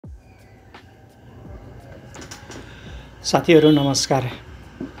साथीहरु नमस्कार।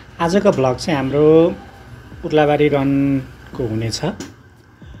 आजको भ्लग चाहिँ हाम्रो उर्लाबारी रनको हुनेछ,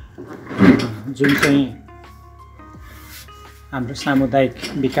 जुन चाहिँ हाम्रो सामुदायिक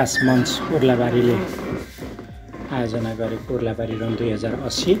विकास मञ्च उर्लाबारीले आयोजना गरेको उर्लाबारी रन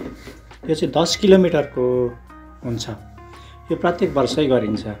 2080। यो चाहिँ 10 किलोमिटरको हुन्छ। यो प्रत्येक वर्षै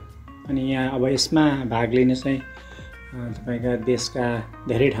गरिन्छ अनि यहाँ अब यसमा भाग लिन चाहिँ तपाईका देशका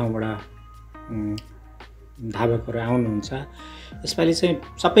धेरै ठाउँबाट धावकहरू आउनुहुन्छ। यसपालि चाहिँ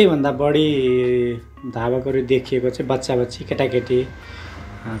सबैभन्दा बढी धावकहरू देखिएको चाहिँ बच्चा-बच्ची केटाकेटी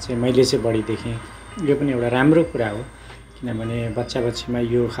चाहिँ मैले चाहिँ बढी देखेँ। यो पनि एउटा राम्रो कुरा हो, किनभने बच्चा-बच्चीमा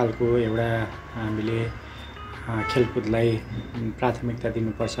यो खालको एउटा हामीले खेलकुदलाई प्राथमिकता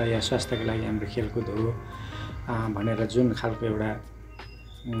दिनुपर्छ या स्वास्थ्यको लागि हाम्रो खेलकुद हो भनेर जुन खालको एउटा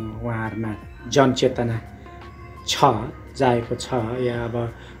उहाँहरुमा जनचेतना छ, जाएको छ, या अब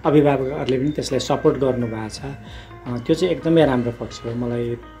अभिभावकहरूले पनि त्यसलाई सपोर्ट गर्नुभएको छ। त्यो चाहिँ एकदमै राम्रो पक्ष हो।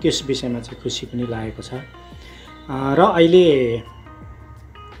 मलाई त्यस विषयमा चाहिँ खुसी पनि लागेको छ। र अहिले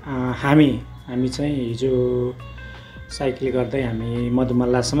हामी चाहिँ हिजो साइकल गर्दै हामी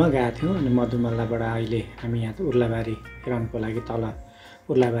मधुमल्लासम्म गएका थियौँ अनि मधुमल्लाबाट अहिले हामी यहाँ उर्लाबारी रनको लागि तल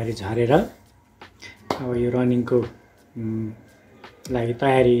उर्लाबारी झरेर अब यो रनिङको लागि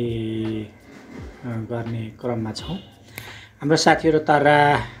तयारी गर्ने क्रममा छौँ। हाम्रो साथीहरू तर्रा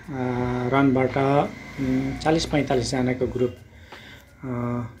रनबाट 40-45 जनाको ग्रुप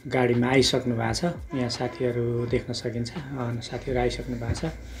गाडीमा आइसक्नु भएको छ। यहाँ साथीहरू देख्न सकिन्छ, साथीहरू आइसक्नु भएको छ।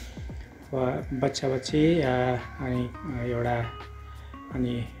 बच्चा-बच्ची अनि एउटा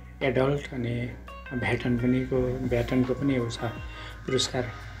अनि एडल्ट अनि भेटनको पनि छ पुरस्कार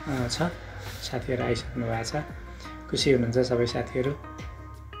छ। साथीहरू आइसक्नु भएको छ, खुसी हुनुहुन्छ सबै साथीहरू।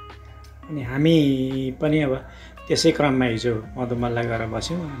 अनि हामी पनि अब त्यसै क्रममा हिजो मधुमल्ला गएर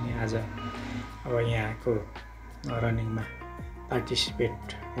बस्यौँ अनि आज अब यहाँको रनिङमा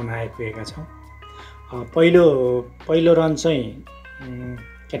पार्टिसिपेट हुन आइपुगेका छौँ। पहिलो रन चाहिँ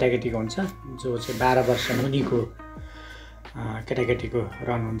केटाकेटीको हुन्छ, जो चाहिँ 12 वर्ष मुनिको केटाकेटीको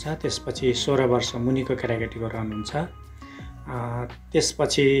रन हुन्छ। त्यसपछि 16 वर्ष मुनिको केटाकेटीको रन हुन्छ।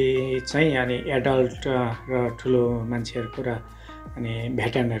 त्यसपछि चाहिँ अनि एडल्ट र ठुलो मान्छेहरूको र अनि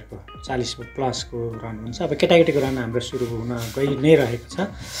भेटरनहरूको 40 प्लसको रन हुन्छ। अब केटाकेटीको रन हाम्रो सुरु हुन गइ नै रहेको छ।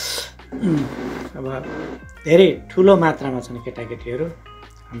 अब धेरै ठुलो मात्रामा छन् केटाकेटीहरू।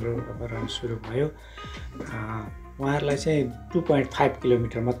 हाम्रो अब रन सुरु भयो। उहाँहरूलाई चाहिँ 2.5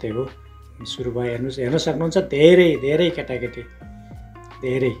 किलोमिटर मात्रै हो सुरु भयो। हेर्न सक्नुहुन्छ, धेरै केटाकेटी,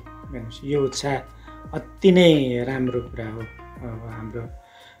 धेरै हेर्नुहोस्। यो उत्साह अति नै राम्रो कुरा हो। अब हाम्रो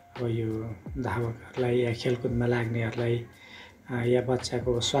अब यो धावकहरूलाई या खेलकुदमा लाग्नेहरूलाई या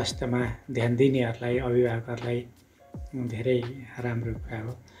बच्चाको स्वास्थ्यमा ध्यान दिनेहरूलाई, अभिभावकहरूलाई धेरै राम्रो कुरा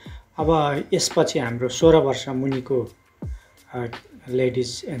हो। अब यसपछि हाम्रो 16 वर्ष मुनिको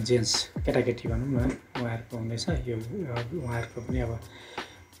लेडिज एन्ड जेन्ट्स केटाकेटी भनौँ न, उहाँहरूको हुनेछ। यो उहाँहरूको पनि अब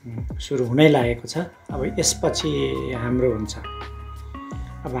सुरु हुनै लागेको छ। अब यसपछि हाम्रो हुन्छ।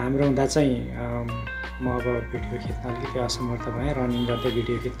 अब हाम्रो हुँदा चाहिँ म अब भिडियो खिच्न अलिकति असमर्थ भएँ। रनिङ गर्दै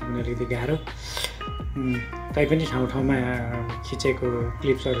भिडियो खिच्न पनि अलिकति गाह्रो। तैपनि ठाउँमा खिचेको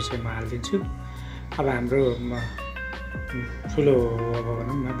क्लिप्सहरू चाहिँ म हालिदिन्छु। अब हाम्रो ठुलो अब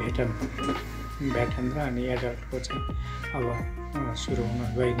भनौँ न भेटन र अनि एडल्टको चाहिँ अब सुरु हुन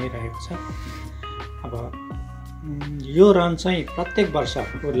गइ नै रहेको छ। अब यो रन चाहिँ प्रत्येक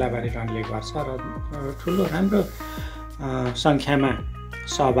वर्ष उर्लाबारी रनले गर्छ र ठुलो राम्रो सङ्ख्यामा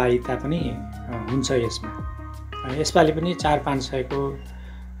सहभागिता पनि हुन्छ यसमा। यसपालि पनि 400-500 को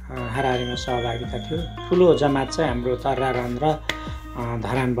हाराहारीमा सहभागिता थियो। ठुलो जमात चाहिँ हाम्रो तर्रा रन र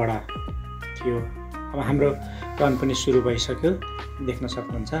धरानबाट थियो। अब हाम्रो रन पनि सुरु भइसक्यो, देख्न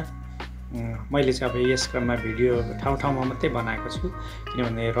सक्नुहुन्छ। मैले चाहिँ अब यस क्रममा भिडियो ठाउँमा मात्रै बनाएको छु,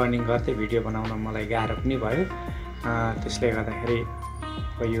 किनभने रनिङ गर्दै भिडियो बनाउन मलाई गाह्रो पनि भयो। त्यसले गर्दाखेरि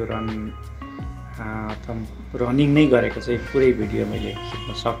यो रनिङ नै गरेको चाहिँ पुरै भिडियो मैले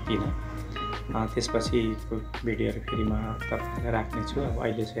खिच्न सक्दिनँ। त्यसपछिको भिडियोहरू फेरि म तपाईँलाई राख्नेछु। अब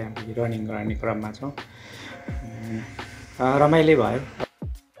अहिले चाहिँ हामी रनिङ गर्ने क्रममा छौँ। रमाइलो भयो।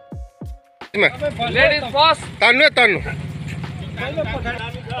 लेडिज फर्स्ट, तान्नु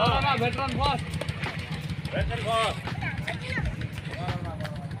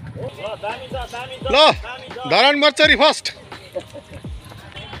ल धरान मर्चरी फर्स्ट।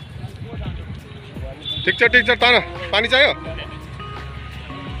 ठिक छ तान, पानी चाहियो।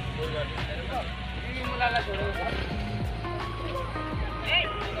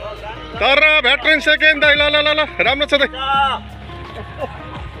 तर भेटरेन सेकेन्ड दाइ। ल राम्रो छ दाइ।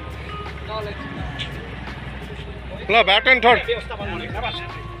 ल भेटरेन थर्ड।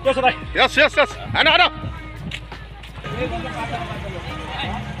 यस हैन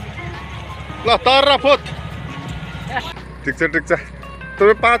ल तर फोत ठिक छ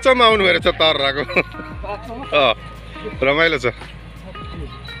तपाईँ 5औंमा आउनु भएर छ तर्राको रमाइलो छ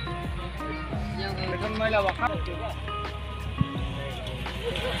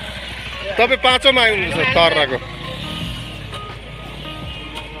तपाईँ 5औंमा आउनुहुन्छ तर्राको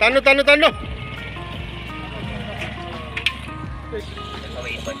तान्नु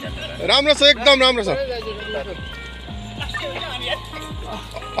राम्रो छ एकदम राम्रो छ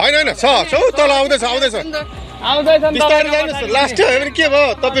होइन छ तल आउँदैछ बिस्तारै जानुहोस् लास्ट हो भने के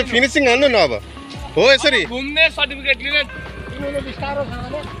भयो तपाईँ फिनिसिङ हाल्नु न अब हो यसरी घुम्ने सर्टिफिकेट लिने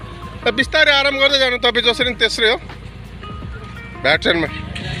बिस्तारै आराम गर्दै जानु तपाईँ जसरी त्यसरी हो भ्याट्रेनमा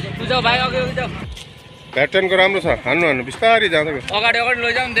भ्याट्रेनको राम्रो छ हान्नु बिस्तारै जाँदै अगाडि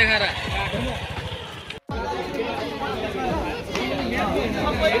लैजाउँ देखाएर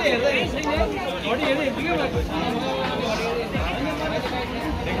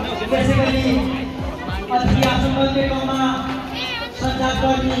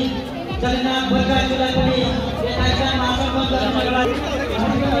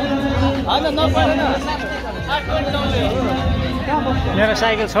मेरो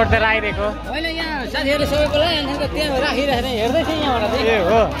साइकल छोडेर आइरहेको होइन यहाँ साथीहरू सबैको लागि अन्त त्यहाँ राखिरहेर हेर्दै थिएँ यहाँबाट ए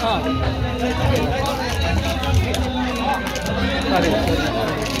हो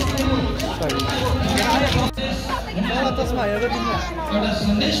त्यसमा हेर्दै एउटा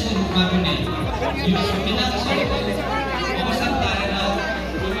सन्देशको रूपमा पनि यो संविधान सभाको अवसर पाएर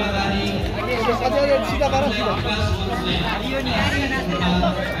उर्लाबारी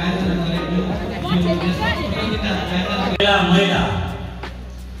महिला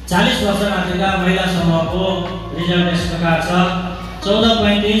 40 वर्ष माथिका महिला समूहको रिजल्ट यस प्रकार छ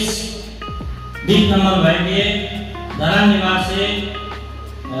 1435 दिप नम्बर भएकी धरान निवासी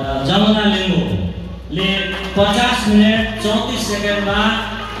जमुना लिम्बूले 50 मिनट 34 सेकेन्डमा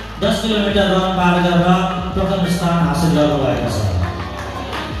 10 किलोमिटर रन पार गरेर प्रथम स्थान हासिल गर्नुभएको छ।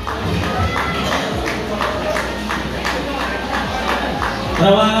 र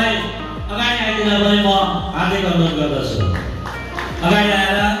उहाँलाई अगाडि आइदिन पनि म हार्दिक अनुरोध गर्दछु। अगाडि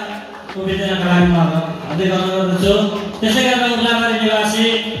आएर उभिदिनका लागि म हार्दिक अनुरोध गर्दछु। त्यसै गरेर उर्लाबारी निवासी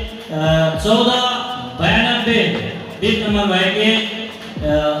 1492 दिप नम्बर भएकी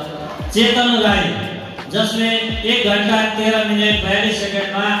चेतन राई जसले 1 घण्टा 13 मिनट 42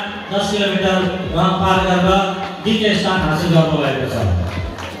 सेकेन्डमा 10 किलोमिटर रन पार गरेर द्वितीय स्थान हासिल गर्नुभएको छ।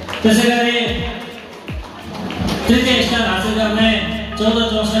 त्यसै गरी तृतीय स्थान हासिल गर्ने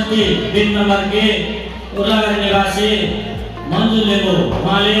 1464 दिप नम्बरकी उर्लाबारी निवासी मन्जु लेम्बू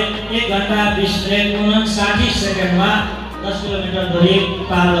उहाँले 1 घण्टा 20 मिनट 59 सेकेन्डमा 10 किलोमिटर दूरी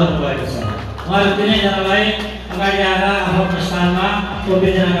पार गर्नुभएको छ। उहाँहरू तिनैजनालाई अगाडि आएर आफ्नो स्थानमा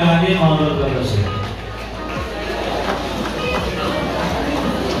उभिदिनका लागि म अनुरोध गर्दछु।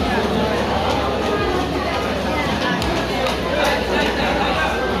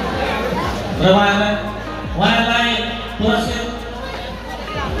 र उहाँहरूलाई पुरस्कृत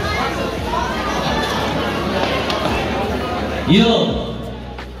यो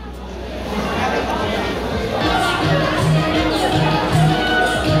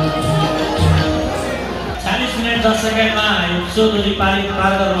 40 मिनट 10 सेकेन्डमा सो दूरी पार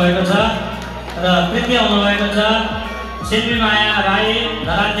गर्नुभएको छ र तृतीय हुनुभएको छ शिल्पी माया राई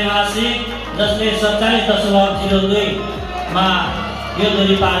धरान निवासी जसले 47.02 मा यो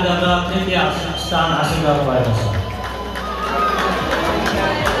दूरी पार गरेर तृतीय स्थान हासिल गर्नुभएको छ।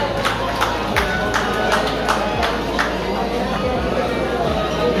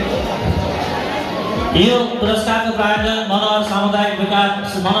 यो पुरस्कारको प्रायोजन मनोहर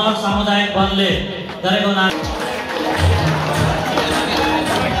सामुदायिक वनले गरेको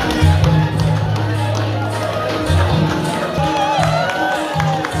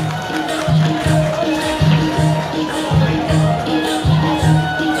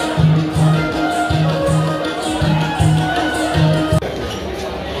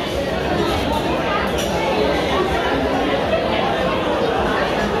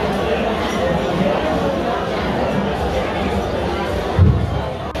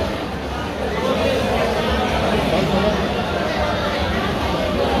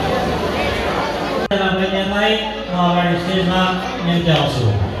अगाडि स्टेजमा निम्ति आउँछु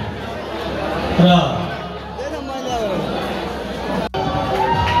र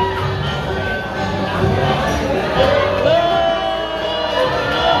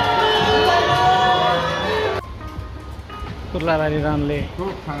उर्लाबारी रनले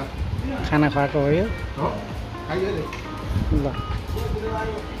खाना खुवाएको हो यो ल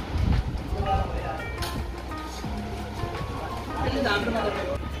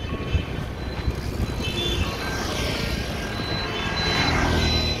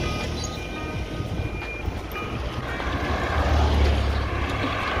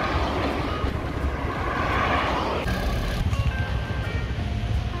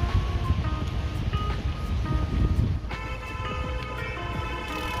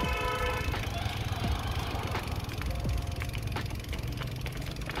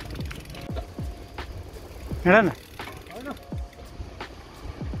हेर न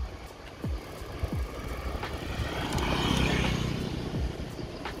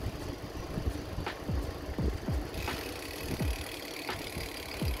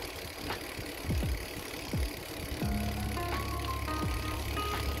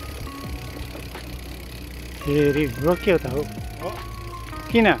फेरि रोक्यो त हो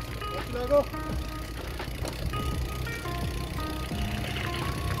किन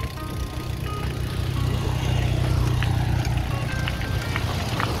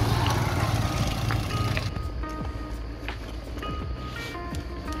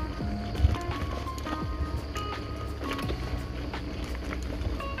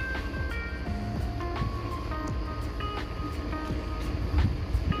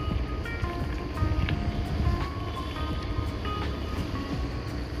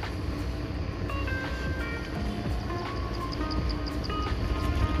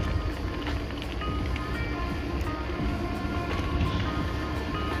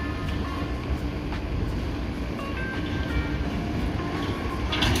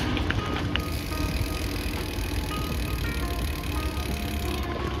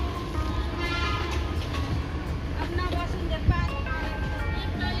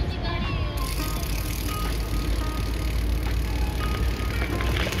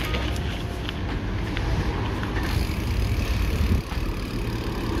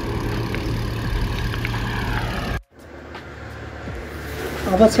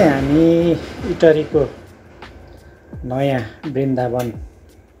अब चाहिँ हामी इटरीको नयाँ वृन्दावन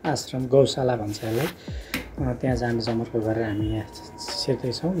आश्रम गौशाला भन्छ यसलाई त्यहाँ जाने जमर्को गरेर हामी यहाँ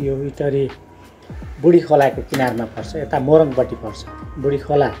छिर्दैछौँ। यो इटरी बुढी खोलाको किनारमा पर्छ, यता मोरङपट्टि पर्छ। बुढी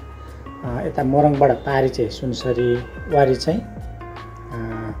खोला यता मोरङबाट पारी चाहिँ सुनसरी वारी चाहिँ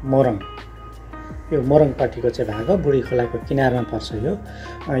मोरङ, यो मोरङपट्टिको चाहिँ भाग हो। बुढी खोलाको किनारमा पर्छ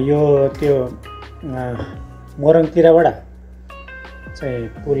यो त्यो मोरङतिरबाट चाहिँ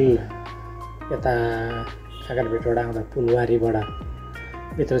पुल यता काकरबेटबाट आउँदा पुलवारीबाट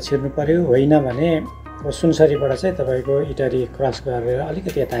भित्र छिर्नु पर्यो, होइन भने सुनसरीबाट चाहिँ तपाईँको इटरी क्रस गरेर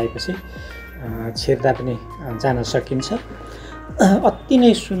अलिकति यता आएपछि छिर्दा पनि जान सकिन्छ। अति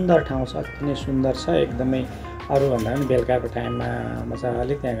नै सुन्दर ठाउँ छ, अति नै सुन्दर छ एकदमै। अरूभन्दा पनि बेलुकाको टाइममा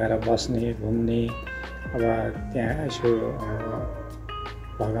मजाले त्यहाँ गएर बस्ने घुम्ने, अब त्यहाँ यसो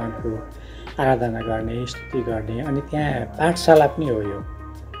भगवानको आराधना गर्ने, स्तुति गर्ने। अनि त्यहाँ पाठशाला पनि हो यो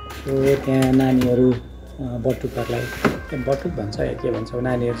त्यहाँ नानीहरू बटुकहरूलाई बटुक भन्छ या के भन्छ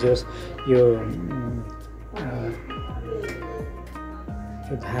नानीहरू जोस् यो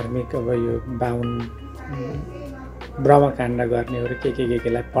धार्मिक अब यो बाहुन ब्रह्मकाण्ड गर्नेहरू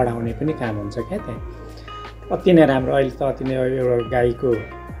केलाई पढाउने पनि काम हुन्छ क्या त्यहाँ। अति नै राम्रो। अहिले त अति नै एउटा गाईको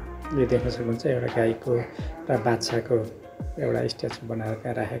यो देख्न सक्नुहुन्छ, एउटा गाईको र बाछाको एउटा स्ट्याचु बनाएर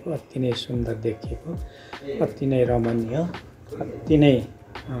त्यहाँ राखेको, अति नै सुन्दर देखिएको, अति नै रमणीय, अति नै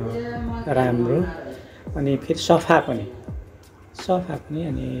राम्रो। अनि फेरि सफा पनि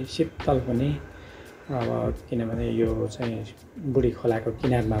अनि शीतल पनि। अब किनभने यो चाहिँ बुढी खोलाको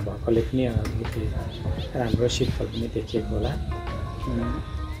किनारमा भएकोले पनि अलिकति राम्रो शीतल पनि देखिएको होला।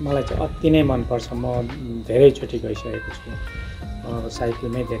 मलाई चाहिँ अति नै मनपर्छ। म धेरैचोटि गइसकेको छु, अब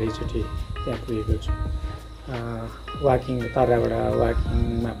साइकलमै धेरैचोटि त्यहाँ पुगेको छु। वाकिङ तराबाट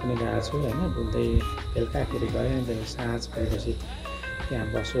वाकिङमा पनि गएको छु होइन, बुल्दै बेलुकाखेरि गएँ, बेलुका साँझ भएपछि त्यहाँ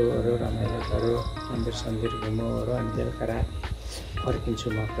बसोहरू रमाइलो गऱ्यो, मन्दिर सन्दिर घुमोहरू, अनि बेलुका रात फर्किन्छु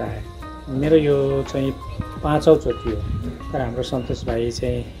म प्रायः। मेरो यो चाहिँ 5औँ चोटि हो, तर हाम्रो सन्तोष भाइ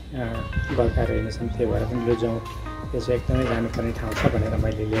चाहिँ गएका रहेनछन्, त्यही भएर पनि यो जाउँ, यो चाहिँ एकदमै जानुपर्ने ठाउँ छ भनेर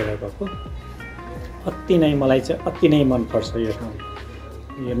मैले लिएर गएको। अति नै मलाई चाहिँ अति नै मनपर्छ यो ठाउँ।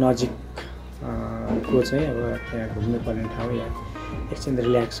 यो नजिक को चाहिँ अब त्यहाँ घुम्नुपर्ने ठाउँ या एकछिन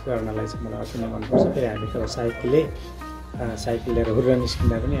रिल्याक्स गर्नलाई चाहिँ मलाई अति नै मनपर्छ। फेरि हामी त साइकल लिएर हुर्र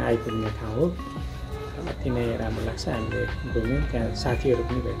निस्किँदा पनि आइपुग्ने ठाउँ हो। अति नै राम्रो लाग्छ। हामीले घुम्यौँ, त्यहाँ साथीहरू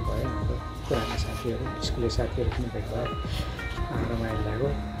पनि भेट भयो, हाम्रो पुरानो साथीहरू, स्कुले साथीहरू पनि भेट भयो, रमाइलो लाग्यो।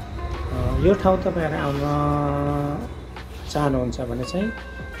 यो ठाउँ तपाईँहरू आउन चाहनुहुन्छ भने चाहिँ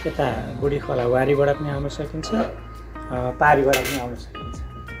यता बुढी खोला वारीबाट पनि आउन सकिन्छ, पारीबाट पनि आउन सकिन्छ।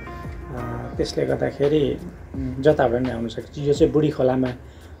 त्यसले गर्दाखेरि जताबाट पनि आउन सकिन्छ। यो चाहिँ बुढी खोलामा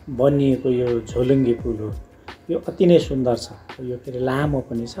बनिएको यो झोलुङ्गे पुल हो। यो अति नै सुन्दर छ, यो फेरि लामो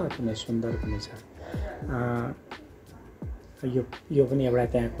पनि छ, अति नै सुन्दर पनि छ। यो पनि एउटा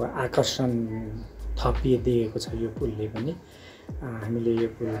त्यहाँको आकर्षण थपिदिएको छ यो पुलले पनि। हामीले यो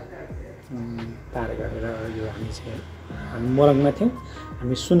पुल पार गरेर यो हामी मोरङमा थियौँ,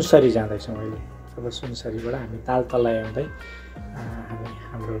 हामी सुनसरी जाँदैछौँ अहिले। अब सुनसरीबाट हामी तालतलाई आउँदै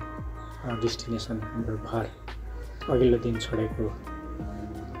हाम्रो डेस्टिनेसन, हाम्रो घर अघिल्लो दिन छोडेको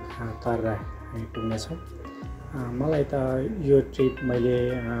तर्रा हामी पुग्नेछौँ। मलाई त यो ट्रिप मैले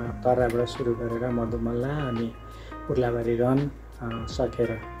तराबाट सुरु गरेर मधुमल्ला अनि उर्लाबारी रन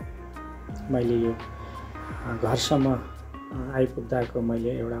सकेर मैले यो घरसम्म आइपुग्दाको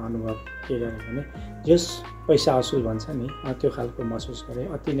मैले एउटा अनुभव के गरेँ भने जस पैसा असुल भन्छ नि त्यो खालको महसुस गरेँ।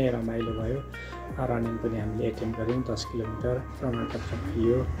 अति नै रमाइलो भयो। रनिङ पनि हामीले एटेम्प गऱ्यौँ 10 किलोमिटर, प्रमाणपत्र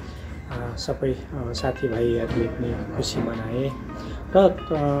पाइयो। सबै साथीभाइहरूले पनि खुसी मनाए र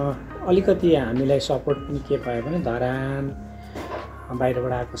अलिकति हामीलाई सपोर्ट पनि के पायो भने धरान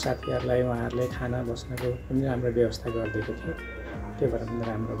बाहिरबाट आएको साथीहरूलाई उहाँहरूले खाना बस्नको पनि राम्रो व्यवस्था गरिदिएको थियो। त्यो भएर पनि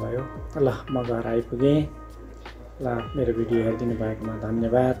राम्रो भयो। ल म घर आइपुगेँ। ल मेरो भिडियो हेरिदिनु भएकोमा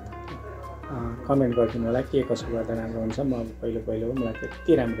धन्यवाद। कमेन्ट गरिदिनु होला के कसो गर्दा राम्रो हुन्छ। म पहिलो हो, मलाई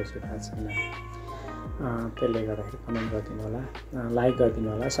त्यति राम्रो चाहिँ थाहा छैन। त्यसले गर्दाखेरि कमेन्ट गरिदिनु होला, लाइक गरिदिनु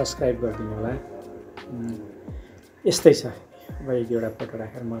होला, सब्सक्राइब गरिदिनु होला। यस्तै छ। अब एक दुईवटा फोटो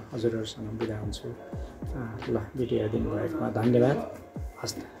राखेर म हजुरहरूसँग बिदा हुन्छु। ल भिडियो हेरिदिनु भएकोमा धन्यवाद।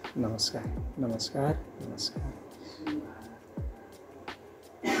 हस्त नमस्कार नमस्कार नमस्कार।